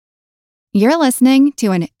You're listening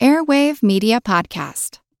to an Airwave Media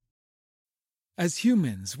Podcast. As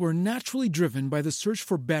humans, we're naturally driven by the search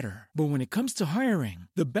for better. But when it comes to hiring,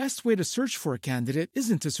 the best way to search for a candidate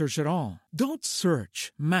isn't to search at all. Don't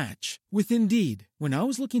search, match with Indeed. When I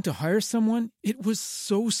was looking to hire someone, it was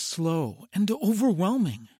so slow and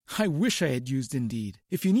overwhelming. I wish I had used Indeed.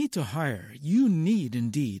 If you need to hire, you need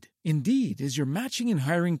Indeed. Indeed is your matching and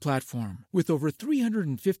hiring platform with over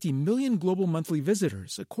 350 million global monthly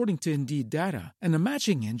visitors, according to Indeed data, and a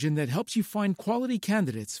matching engine that helps you find quality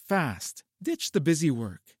candidates fast. Ditch the busy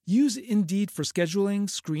work. Use Indeed for scheduling,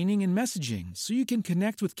 screening, and messaging so you can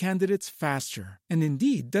connect with candidates faster. And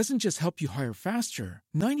Indeed doesn't just help you hire faster.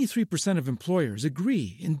 93% of employers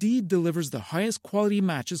agree Indeed delivers the highest quality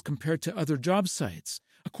matches compared to other job sites,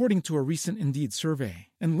 according to a recent Indeed survey.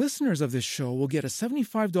 And listeners of this show will get a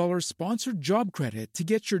 $75 sponsored job credit to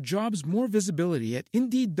get your jobs more visibility at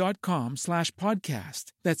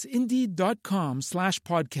Indeed.com/podcast. That's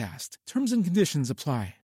Indeed.com/podcast. Terms and conditions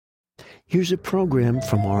apply. Here's a program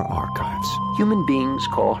from our archives. Human beings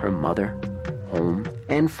call her mother, home,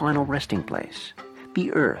 and final resting place.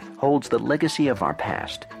 The Earth holds the legacy of our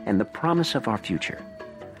past and the promise of our future.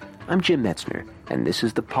 I'm Jim Metzner, and this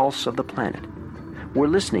is the Pulse of the Planet. We're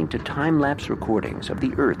listening to time-lapse recordings of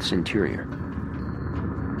the Earth's interior.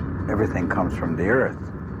 Everything comes from the Earth.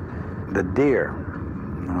 The deer,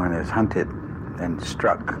 when it's hunted and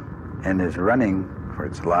struck and is running for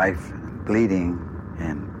its life, bleeding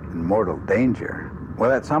and in mortal danger,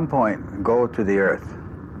 will at some point go to the Earth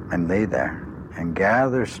and lay there and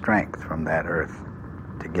gather strength from that Earth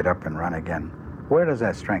to get up and run again. Where does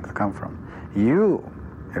that strength come from? You,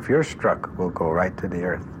 if you're struck, will go right to the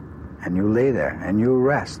Earth. And you lay there, and you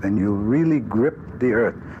rest, and you really grip the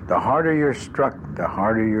Earth. The harder you're struck, the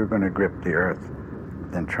harder you're going to grip the Earth.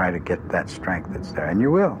 Then try to get that strength that's there. And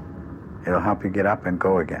you will. It'll help you get up and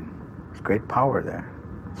go again. There's great power there.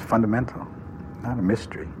 It's fundamental, not a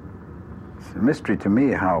mystery. It's a mystery to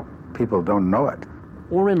me how people don't know it.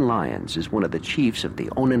 Oren Lyons is one of the chiefs of the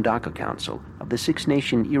Onondaga Council of the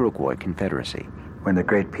Six-Nation Iroquois Confederacy. When the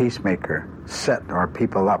great peacemaker set our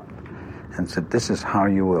people up and said, this is how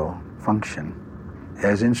you will function.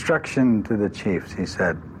 As instruction to the chiefs, he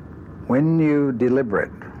said, when you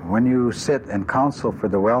deliberate, when you sit and counsel for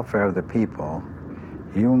the welfare of the people,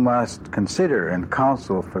 you must consider and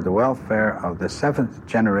counsel for the welfare of the seventh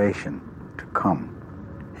generation to come.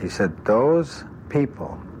 He said, those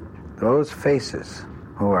people, those faces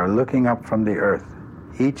who are looking up from the earth,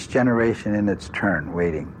 each generation in its turn,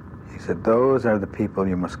 waiting. He said, those are the people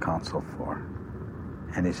you must counsel for.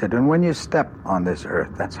 And he said, and when you step on this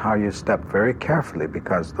earth, that's how you step very carefully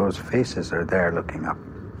because those faces are there looking up.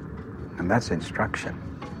 And that's instruction.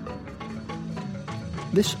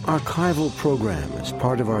 This archival program is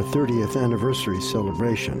part of our 30th anniversary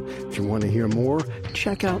celebration. If you want to hear more,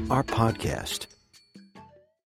 check out our podcast.